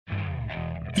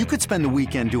You could spend the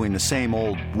weekend doing the same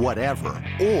old whatever,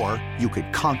 or you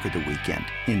could conquer the weekend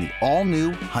in the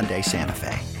all-new Hyundai Santa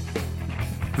Fe.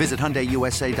 Visit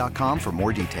HyundaiUSA.com for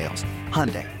more details.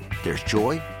 Hyundai, there's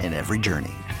joy in every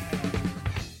journey.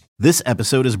 This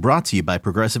episode is brought to you by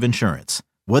Progressive Insurance.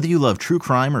 Whether you love true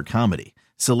crime or comedy,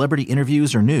 celebrity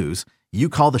interviews or news, you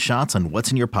call the shots on what's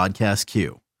in your podcast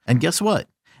queue. And guess what?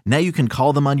 Now you can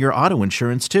call them on your auto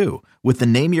insurance too with the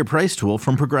Name Your Price tool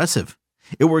from Progressive.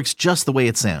 It works just the way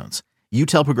it sounds. You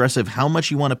tell Progressive how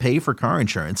much you want to pay for car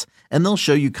insurance, and they'll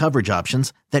show you coverage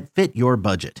options that fit your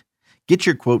budget. Get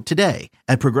your quote today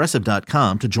at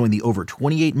Progressive.com to join the over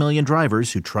 28 million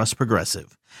drivers who trust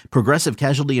Progressive. Progressive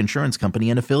Casualty Insurance Company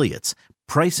and Affiliates.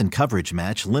 Price and coverage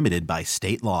match limited by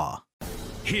state law.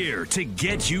 Here to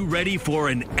get you ready for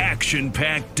an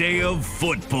action-packed day of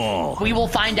football. We will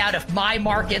find out if my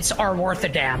markets are worth a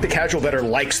damn. The casual bettor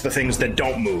likes the things that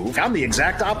don't move. I'm the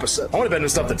exact opposite. I want to bet into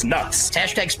stuff that's nuts.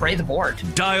 Hashtag spray the board.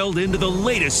 Dialed into the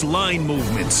latest line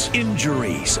movements,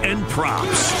 injuries, and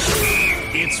props.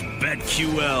 It's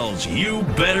BetQL's You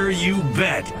Better You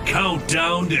Bet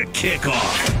Countdown to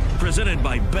Kickoff. Presented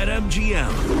by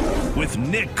BetMGM with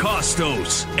Nick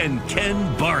Kostos and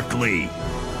Ken Barkley.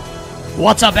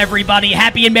 What's up, everybody?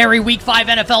 Happy and merry Week 5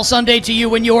 NFL Sunday to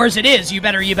you and yours. It is You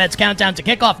Better You Bet's Countdown to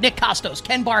Kickoff. Nick Kostos,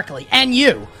 Ken Barkley, and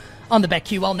you on the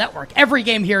BetQL Network. Every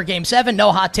game here, Game 7.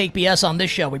 No hot take BS on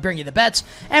this show. We bring you the bets,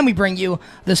 and we bring you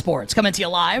the sports. Coming to you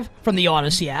live from the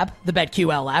Odyssey app, the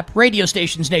BetQL app, radio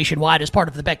stations nationwide as part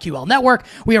of the BetQL Network.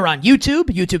 We are on YouTube,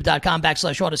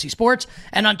 youtube.com/Odyssey Sports,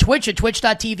 and on Twitch at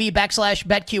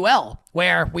twitch.tv/BetQL,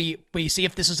 where we see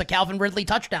if this is a Calvin Ridley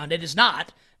touchdown. It is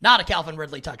not. Not a Calvin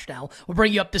Ridley touchdown. We'll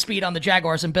bring you up to speed on the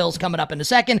Jaguars and Bills coming up in a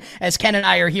second, as Ken and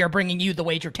I are here bringing you the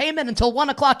wagertainment until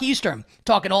 1 o'clock Eastern,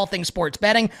 talking all things sports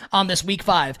betting on this Week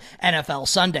 5 NFL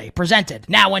Sunday. Presented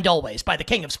now and always by the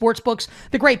king of sportsbooks,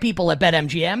 the great people at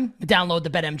BetMGM. Download the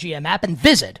BetMGM app and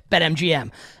visit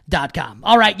BetMGM.com.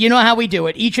 All right, you know how we do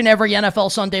it. Each and every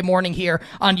NFL Sunday morning here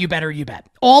on You Better You Bet.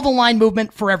 All the line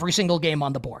movement for every single game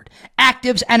on the board.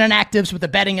 Actives and inactives with the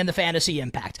betting and the fantasy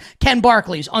impact. Ken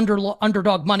Barkley's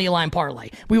underdog moneyline parlay.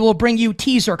 We will bring you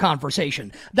teaser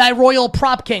conversation. Thy Royal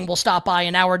Prop King will stop by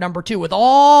in hour number 2 with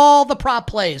all the prop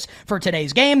plays for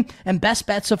today's game and best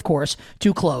bets, of course,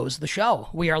 to close the show.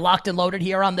 We are locked and loaded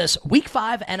here on this Week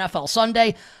 5 NFL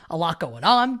Sunday. A lot going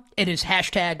on. It is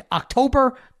hashtag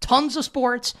October. Tons of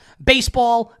sports,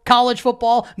 baseball, college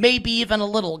football, maybe even a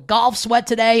little golf sweat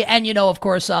today. And, you know, of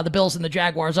course, the Bills and the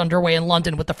Jaguars underway in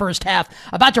London with the first half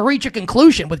about to reach a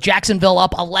conclusion with Jacksonville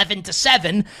up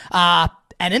 11-7.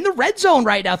 And in the red zone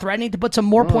right now, threatening to put some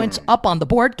more points up on the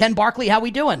board. Ken Barkley, how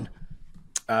we doing?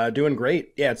 Doing great.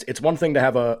 Yeah, it's one thing to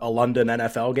have a London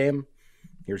NFL game.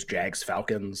 Here's Jags,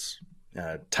 Falcons,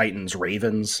 Titans,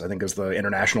 Ravens, I think is the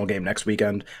international game next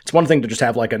weekend. It's one thing to just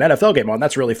have like an NFL game on.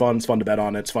 That's really fun. It's fun to bet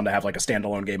on. It's fun to have like a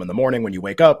standalone game in the morning when you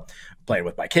wake up, playing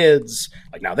with my kids.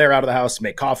 Like now they're out of the house,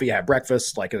 make coffee, have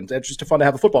breakfast. Like it's just fun to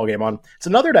have a football game on. It's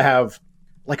another to have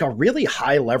like a really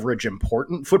high leverage,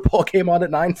 important football game on at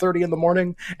 9:30 in the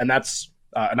morning. And that's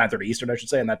 9:30 Eastern, I should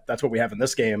say. And that's what we have in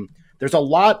this game. There's a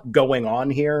lot going on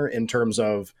here in terms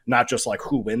of not just like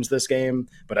who wins this game,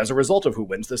 but as a result of who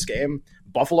wins this game,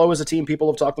 Buffalo is a team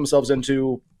people have talked themselves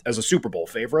into as a Super Bowl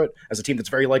favorite, as a team that's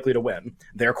very likely to win.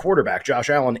 Their quarterback,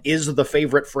 Josh Allen, is the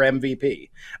favorite for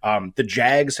MVP. The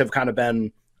Jags have kind of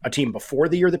been a team before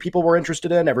the year that people were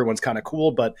interested in. Everyone's kind of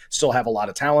cool, but still have a lot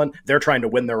of talent. They're trying to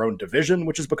win their own division,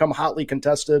 which has become hotly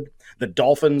contested. The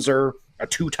Dolphins are a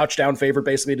 2-touchdown favorite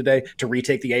basically today to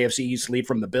retake the AFC East lead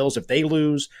from the Bills if they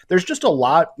lose. There's just a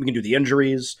lot. We can do the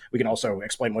injuries. We can also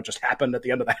explain what just happened at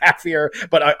the end of the half here,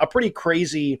 but a pretty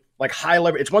crazy, like high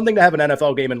level. It's one thing to have an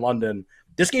NFL game in London.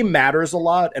 This game matters a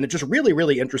lot, and it's just really,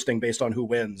 really interesting based on who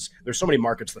wins. There's so many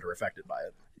markets that are affected by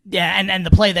it. Yeah, and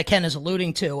the play that Ken is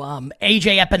alluding to,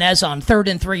 A.J. Epineza on 3rd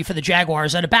and 3 for the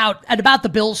Jaguars at about the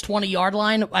Bills' 20-yard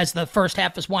line as the first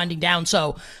half is winding down.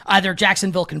 So either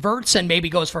Jacksonville converts and maybe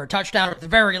goes for a touchdown, or at the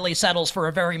very least settles for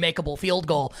a very makeable field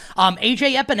goal.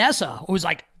 A.J. Epineza, who's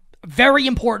like very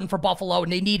important for Buffalo,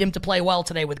 and they need him to play well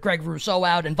today with Greg Rousseau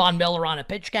out and Von Miller on a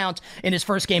pitch count in his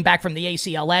first game back from the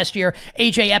ACL last year.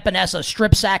 A.J. Epineza,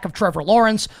 strip sack of Trevor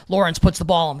Lawrence. Lawrence puts the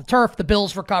ball on the turf. The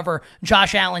Bills recover.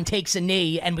 Josh Allen takes a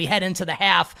knee, and we head into the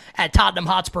half at Tottenham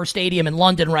Hotspur Stadium in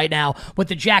London right now with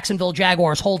the Jacksonville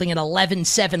Jaguars holding an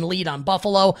 11-7 lead on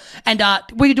Buffalo. And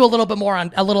we could do a little bit more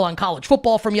on college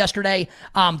football from yesterday,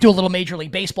 do a little Major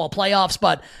League Baseball playoffs,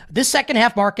 but this second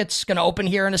half market's going to open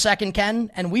here in a second,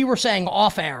 Ken, and we were saying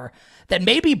off air that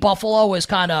maybe Buffalo has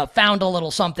kind of found a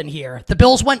little something here. The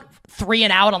Bills went 3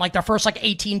 and out on like their first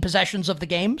 18 possessions of the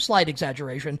game, slight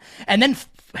exaggeration, and then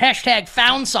hashtag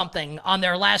found something on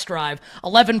their last drive.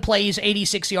 11 plays,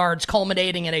 86 yards,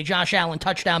 culminating in a Josh Allen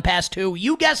touchdown pass to,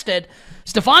 you guessed it,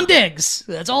 Stephon Diggs.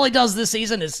 That's all he does this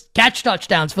season is catch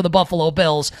touchdowns for the Buffalo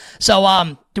Bills.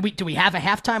 So do we have a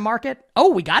halftime market?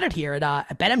 Oh, we got it here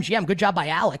at BetMGM. Good job by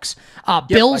Alex.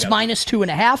 Bills minus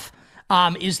 2.5.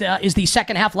 Is the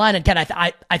second half line, and Ken,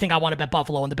 I think I want to bet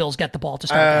Buffalo and the Bills get the ball to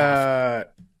start the half.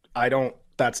 I don't.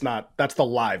 That's the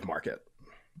live market.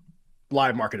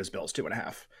 Live market is Bills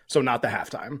 2.5, so not the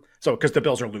halftime. So because the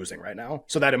Bills are losing right now,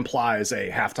 so that implies a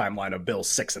halftime line of Bills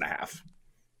 6.5.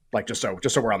 Like just so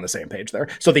we're on the same page there.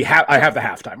 So I have the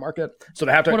halftime market. So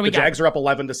the halftime, the Jags are up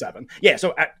 11-7. Yeah.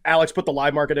 So Alex put the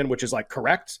live market in, which is like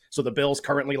correct. So the Bills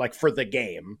currently for the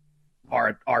game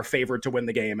are favored to win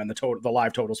the game, and the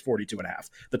live total is 42.5.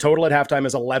 The total at halftime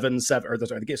is 11-7, or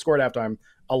the score at halftime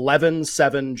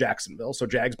 11-7 Jacksonville. So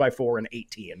Jags by 4 and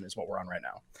 18 is what we're on right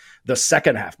now. The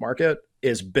second half market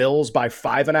is Bills by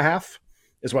 5.5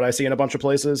 is what I see in a bunch of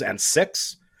places, and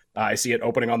 6. I see it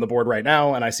opening on the board right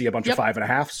now, and I see a bunch of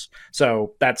 5.5s.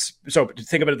 So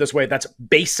think of it this way. That's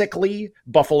basically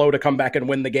Buffalo to come back and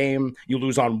win the game. You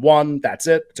lose on 1. That's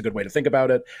it. It's a good way to think about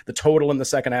it. The total in the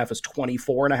second half is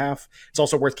 24.5. It's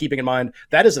also worth keeping in mind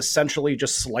that is essentially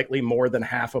just slightly more than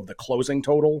half of the closing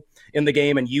total in the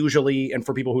game. And usually, and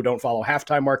for people who don't follow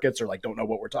halftime markets or don't know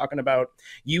what we're talking about,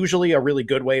 usually a really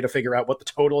good way to figure out what the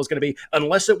total is going to be,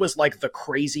 unless it was the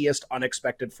craziest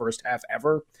unexpected first half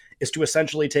ever, is to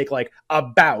essentially take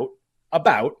about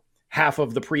half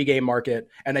of the pregame market,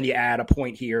 and then you add a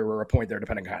point here or a point there,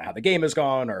 depending on how the game is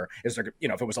gone, or is there,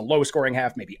 if it was a low scoring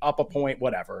half, maybe up a point,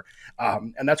 whatever.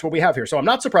 And that's what we have here. So I'm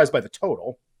not surprised by the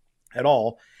total at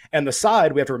all. And the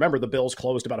side, we have to remember the Bills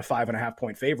closed about a 5.5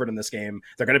 point favorite in this game.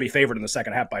 They're going to be favored in the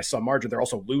second half by some margin. They're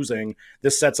also losing.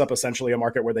 This sets up essentially a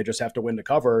market where they just have to win to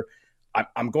cover.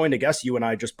 I'm going to guess you and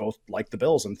I just both like the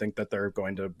Bills and think that they're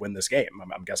going to win this game.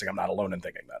 I'm guessing I'm not alone in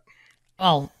thinking that.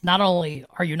 Well, not only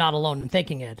are you not alone in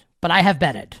thinking it, but I have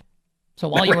bet it. So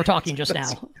while you were talking just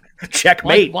now,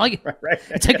 checkmate. Right.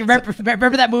 It's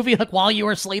remember that movie, While You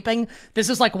Were Sleeping? This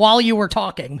is while you were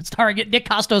talking. Starring Nick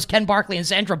Costos, Ken Barkley, and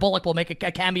Sandra Bullock will make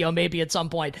a cameo maybe at some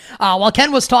point. While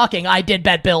Ken was talking, I did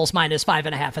bet Bills minus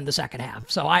 5.5 in the second half.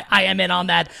 So I am in on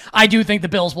that. I do think the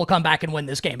Bills will come back and win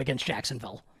this game against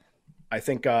Jacksonville. I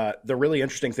think the really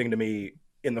interesting thing to me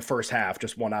in the first half,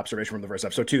 just one observation from the first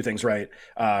half. So 2 things, right?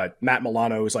 Matt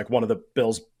Milano is one of the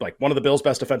Bills'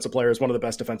 best defensive players, one of the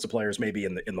best defensive players maybe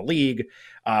in the league,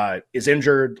 is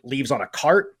injured, leaves on a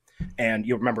cart. And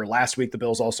you remember last week, the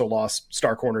Bills also lost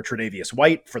star corner Tre'Davious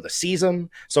White for the season.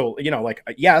 So,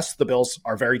 yes, the Bills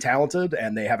are very talented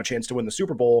and they have a chance to win the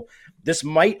Super Bowl. This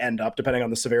might end up, depending on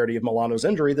the severity of Milano's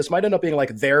injury, this might end up being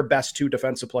their best 2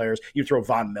 defensive players. You throw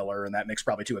Von Miller, and that makes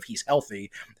probably 2 if he's healthy.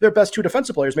 Their best 2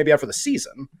 defensive players maybe out for the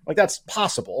season. That's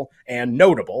possible and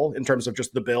notable in terms of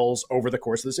just the Bills over the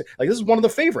course of this. This is one of the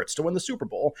favorites to win the Super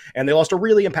Bowl, and they lost a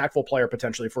really impactful player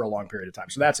potentially for a long period of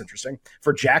time. So that's interesting.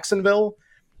 For Jacksonville,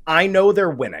 I know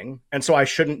they're winning, and so I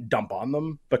shouldn't dump on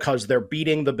them because they're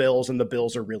beating the Bills, and the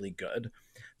Bills are really good.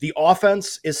 The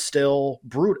offense is still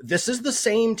brutal. This is the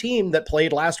same team that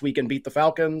played last week and beat the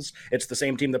Falcons. It's the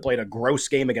same team that played a gross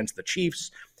game against the Chiefs.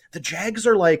 The Jags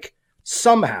are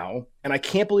somehow, and I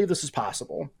can't believe this is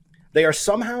possible, they are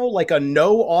somehow a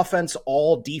no offense,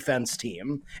 all defense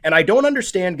team. And I don't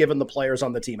understand, given the players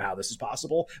on the team, how this is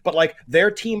possible. But their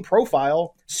team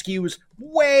profile skews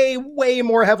way, way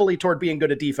more heavily toward being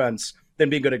good at defense than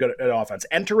being good at offense.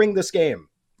 Entering this game,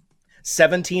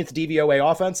 17th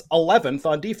DVOA offense, 11th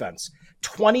on defense,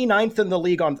 29th in the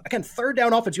league on, again, third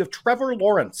down offense. You have Trevor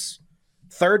Lawrence,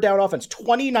 third down offense,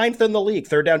 29th in the league,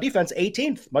 third down defense,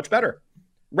 18th, much better.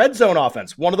 Red zone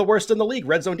offense, one of the worst in the league.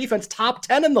 Red zone defense, top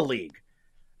 10 in the league.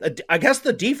 I guess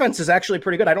the defense is actually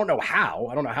pretty good. I don't know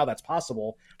how that's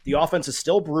possible. The offense is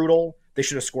still brutal. They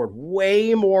should have scored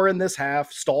way more in this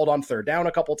half. Stalled on third down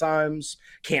a couple times.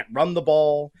 Can't run the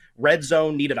ball. Red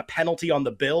zone needed a penalty on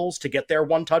the Bills to get their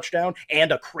 1 touchdown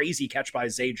and a crazy catch by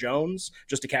Zay Jones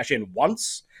just to cash in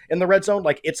once in the red zone.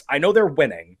 I know they're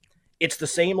winning. It's the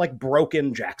same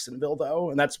broken Jacksonville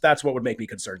though, and that's what would make me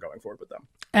concerned going forward with them.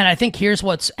 And I think here's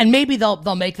and maybe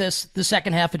they'll make this the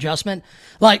second half adjustment.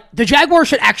 The Jaguars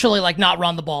should actually not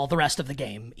run the ball the rest of the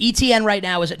game. ETN right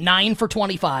now is at 9 for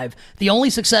 25. The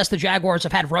only success the Jaguars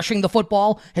have had rushing the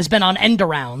football has been on end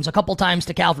arounds, a couple times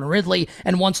to Calvin Ridley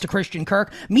and once to Christian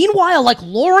Kirk. Meanwhile,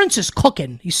 Lawrence is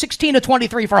cooking. He's 16 to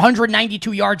 23 for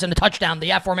 192 yards and a touchdown, the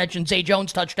aforementioned Zay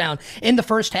Jones touchdown in the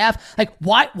first half.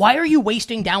 Why are you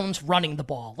wasting downs running the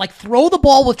ball. Like, throw the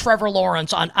ball with Trevor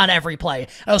Lawrence on every play.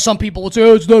 I know some people would say,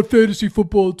 oh, it's not fantasy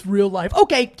football, it's real life.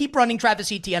 Okay, keep running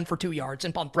Travis Etienne for 2 yards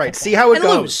and punt. Right, see how it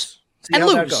goes. Lose. See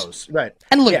how that goes. Right.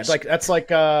 And lose. Yeah, that's like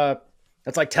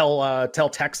tell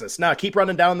Texas. Nah, keep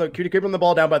running the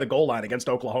ball down by the goal line against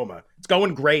Oklahoma. It's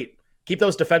going great. Keep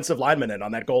those defensive linemen in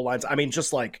on that goal lines. I mean,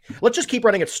 let's just keep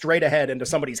running it straight ahead into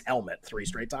somebody's helmet 3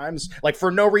 straight times, like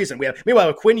for no reason. Meanwhile,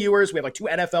 with Quinn Ewers, we have like 2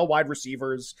 NFL wide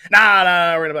receivers.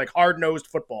 Nah, we're gonna be like hard-nosed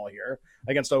football here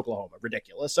against Oklahoma.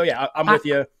 Ridiculous. So yeah, I'm with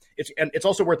you. It's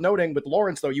also worth noting with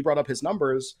Lawrence, though, you brought up his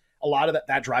numbers. A lot of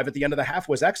that drive at the end of the half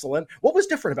was excellent. What was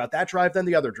different about that drive than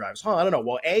the other drives? I don't know.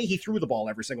 Well, A, he threw the ball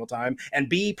every single time, and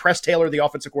B, Press Taylor, the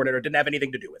offensive coordinator, didn't have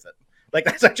anything to do with it. Like,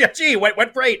 that's like, gee,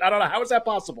 went great. I don't know. How is that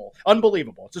possible?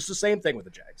 Unbelievable. It's just the same thing with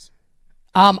the Jags.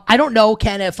 I don't know,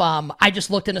 Ken, if I just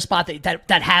looked in a spot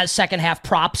that has second half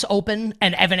props open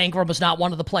and Evan Ingram was not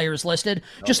one of the players listed.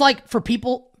 No. Just like for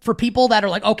people that are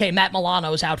like, okay, Matt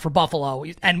Milano's out for Buffalo,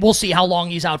 and we'll see how long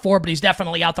he's out for, but he's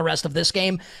definitely out the rest of this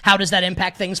game. How does that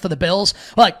impact things for the Bills?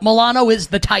 Like, Milano is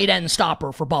the tight end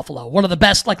stopper for Buffalo, one of the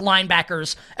best like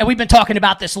linebackers, and we've been talking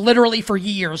about this literally for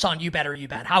years on You Better You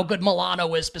Bet, how good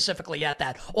Milano is specifically at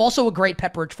that. Also a great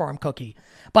Pepperidge Farm cookie.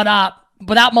 But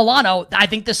without Milano, I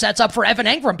think this sets up for Evan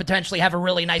Ingram potentially have a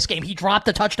really nice game. He dropped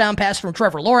the touchdown pass from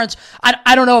Trevor Lawrence.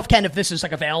 I don't know if this is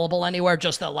like available anywhere,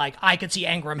 just that like I could see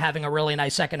Ingram having a really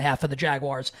nice second half for the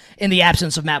Jaguars in the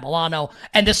absence of Matt Milano.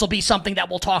 And this will be something that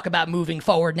we'll talk about moving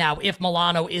forward now. If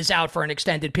Milano is out for an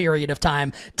extended period of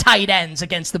time, tight ends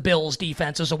against the Bills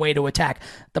defense is a way to attack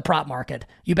the prop market.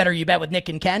 You Better You Bet with Nick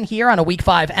and Ken here on a Week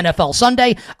 5 NFL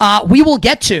Sunday. We will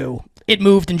get to it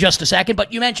moved in just a second,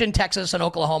 but you mentioned Texas and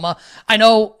Oklahoma. I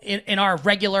know in our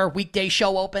regular weekday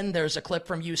show open, there's a clip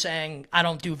from you saying, I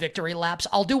don't do victory laps.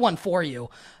 I'll do one for you.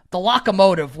 The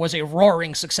Locomotive was a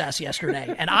roaring success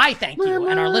yesterday, and I thank you,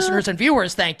 and our listeners and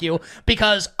viewers thank you,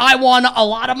 because I won a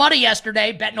lot of money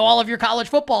yesterday betting all of your college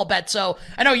football bets. So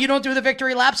I know you don't do the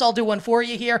victory laps. I'll do one for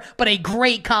you here, but a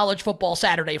great college football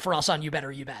Saturday for us on You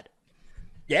Better You Bet.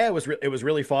 Yeah, it was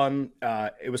really fun.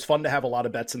 It was fun to have a lot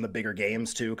of bets in the bigger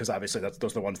games too, because obviously those are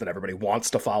the ones that everybody wants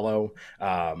to follow.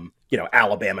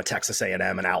 Alabama, Texas A&M,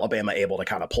 and Alabama able to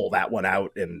kind of pull that one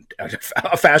out in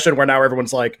a fashion where now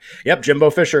everyone's like, "Yep, Jimbo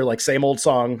Fisher, like same old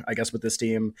song." I guess with this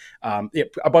team,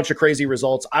 a bunch of crazy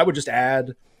results. I would just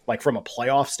add, like from a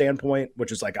playoff standpoint,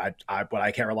 which is like what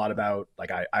I care a lot about.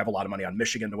 Like I have a lot of money on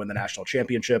Michigan to win the national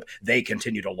championship. They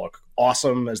continue to look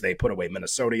awesome as they put away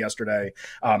Minnesota yesterday.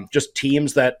 Just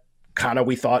teams that kind of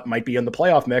we thought might be in the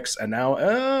playoff mix, and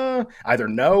now either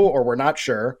no or we're not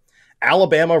sure.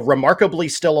 Alabama remarkably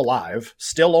still alive,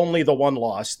 still only the one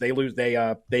loss. They lose.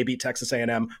 They beat Texas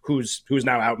A&M, who's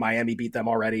now out. Miami beat them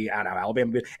already, and now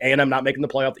Alabama beat A&M, not making the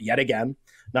playoff yet again.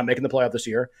 Not making the playoff this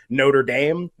year. Notre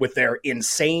Dame, with their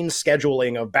insane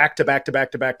scheduling of back-to-back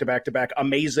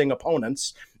amazing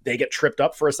opponents, they get tripped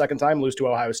up for a second time, lose to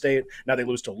Ohio State. Now they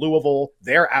lose to Louisville.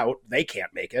 They're out. They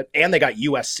can't make it. And they got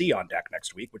USC on deck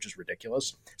next week, which is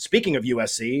ridiculous. Speaking of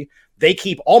USC, they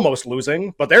keep almost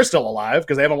losing, but they're still alive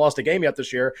because they haven't lost a game yet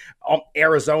this year.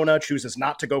 Arizona chooses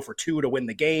not to go for 2 to win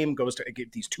the game, goes to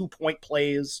get these 2-point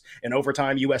plays in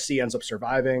overtime. USC ends up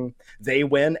surviving. They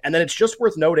win. And then it's just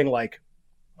worth noting, like,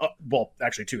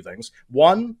 actually 2 things.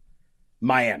 One,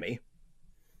 Miami.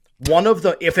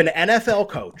 If an NFL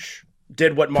coach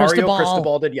did what Mario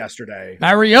Cristobal did yesterday,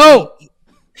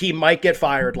 he might get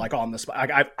fired like on the spot.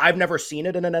 I've never seen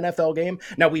it in an NFL game.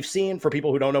 Now we've seen, for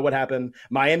people who don't know what happened,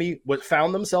 Miami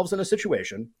found themselves in a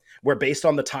situation where based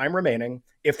on the time remaining,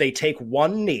 if they take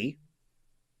one knee,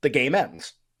 the game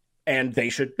ends. And they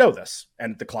should know this.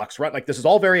 And the clock's run. Like, this is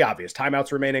all very obvious.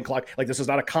 Timeouts remaining, clock. Like, this is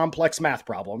not a complex math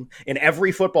problem. In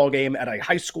every football game at a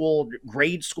high school,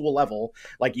 grade school level,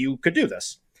 like, you could do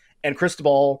this. And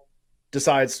Cristobal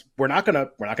decides we're not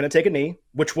gonna take a knee,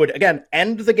 which would again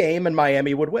end the game and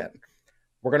Miami would win.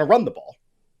 We're gonna run the ball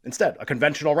instead, a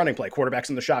conventional running play. Quarterback's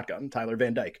in the shotgun. Tyler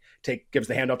Van Dyke gives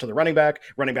the handoff to the running back.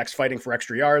 Running back's fighting for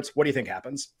extra yards. What do you think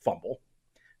happens? Fumble.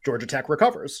 Georgia Tech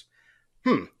recovers.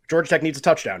 Georgia Tech needs a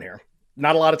touchdown here.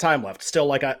 Not a lot of time left. Still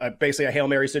like basically a Hail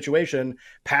Mary situation.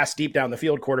 Pass deep down the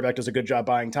field. Quarterback does a good job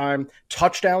buying time.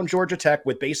 Touchdown Georgia Tech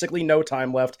with basically no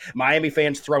time left. Miami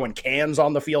fans throwing cans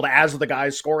on the field as the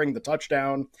guys scoring the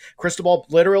touchdown. Cristobal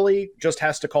literally just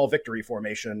has to call victory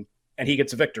formation and he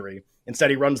gets a victory.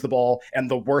 Instead, he runs the ball and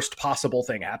the worst possible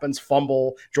thing happens.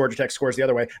 Fumble. Georgia Tech scores the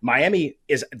other way. Miami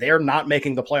they're not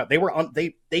making the playoff.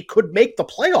 They could make the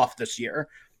playoff this year.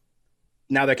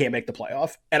 Now they can't make the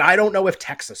playoff. And I don't know if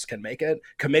Texas can make it.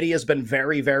 Committee has been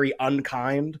very, very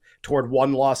unkind toward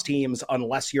one-loss teams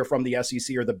unless you're from the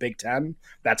SEC or the Big Ten.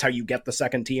 That's how you get the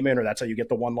second team in, or that's how you get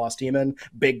the one-loss team in.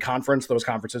 Big conference, those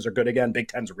conferences are good again. Big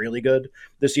Ten's really good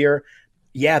this year.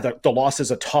 Yeah, the loss is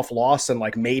a tough loss, and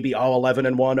like maybe,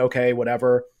 11-1, okay,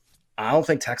 whatever. I don't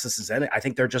think Texas is in it. I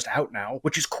think they're just out now,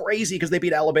 which is crazy because they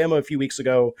beat Alabama a few weeks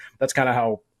ago. That's kind of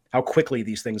how quickly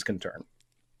these things can turn.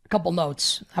 Couple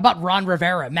notes. How about Ron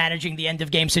Rivera managing the end of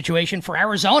game situation for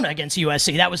Arizona against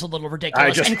USC? That was a little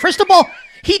ridiculous. And Cristobal,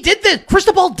 he did this.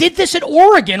 Cristobal did this at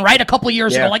Oregon, right? A couple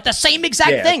years ago, like the same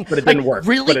exact thing. But it didn't work.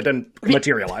 Really, but it didn't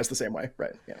materialize the same way,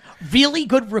 right? Yeah. Really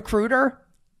good recruiter.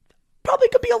 Probably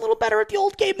could be a little better at the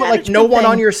old game. But like no one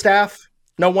on your staff,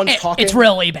 no one's talking. It's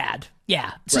really bad.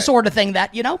 Yeah, it's the sort of thing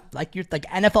that, like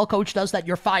NFL coach does that,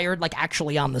 you're fired, like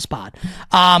actually on the spot.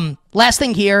 Last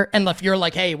thing here, and if you're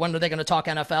like, hey, when are they going to talk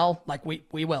NFL? Like we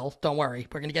will. Don't worry,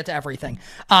 we're going to get to everything.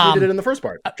 We did it in the first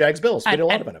part. Jags Bills. We did a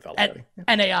lot of NFL already.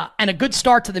 And a good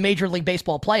start to the Major League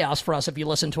Baseball playoffs for us. If you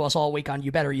listen to us all week on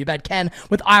You Better You Bet Ken,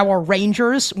 with our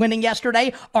Rangers winning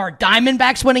yesterday, our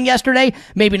Diamondbacks winning yesterday.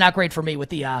 Maybe not great for me with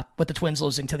the Twins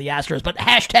losing to the Astros, but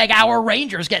hashtag our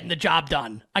Rangers getting the job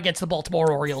done against the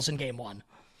Baltimore Orioles in Game 1.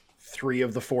 3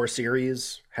 of the 4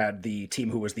 series had the team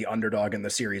who was the underdog in the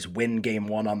series win Game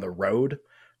 1 on the road,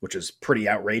 which is pretty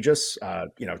outrageous.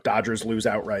 Dodgers lose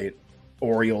outright,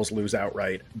 Orioles lose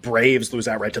outright, Braves lose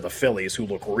outright to the Phillies, who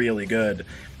look really good.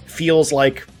 Feels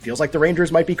like the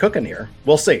Rangers might be cooking here.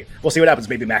 We'll see. We'll see what happens.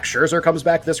 Maybe Max Scherzer comes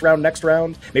back this round, next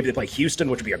round. Maybe they play Houston,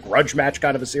 which would be a grudge match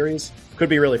kind of a series. Could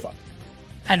be really fun.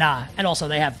 And also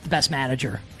they have the best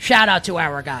manager. Shout out to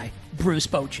our guy, Bruce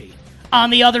Bochy. On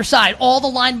the other side, all the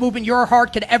line movement your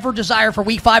heart could ever desire for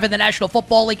Week 5 in the National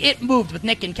Football League, it moved with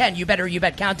Nick and Ken. You Better You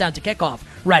Bet countdown to kickoff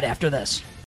right after this.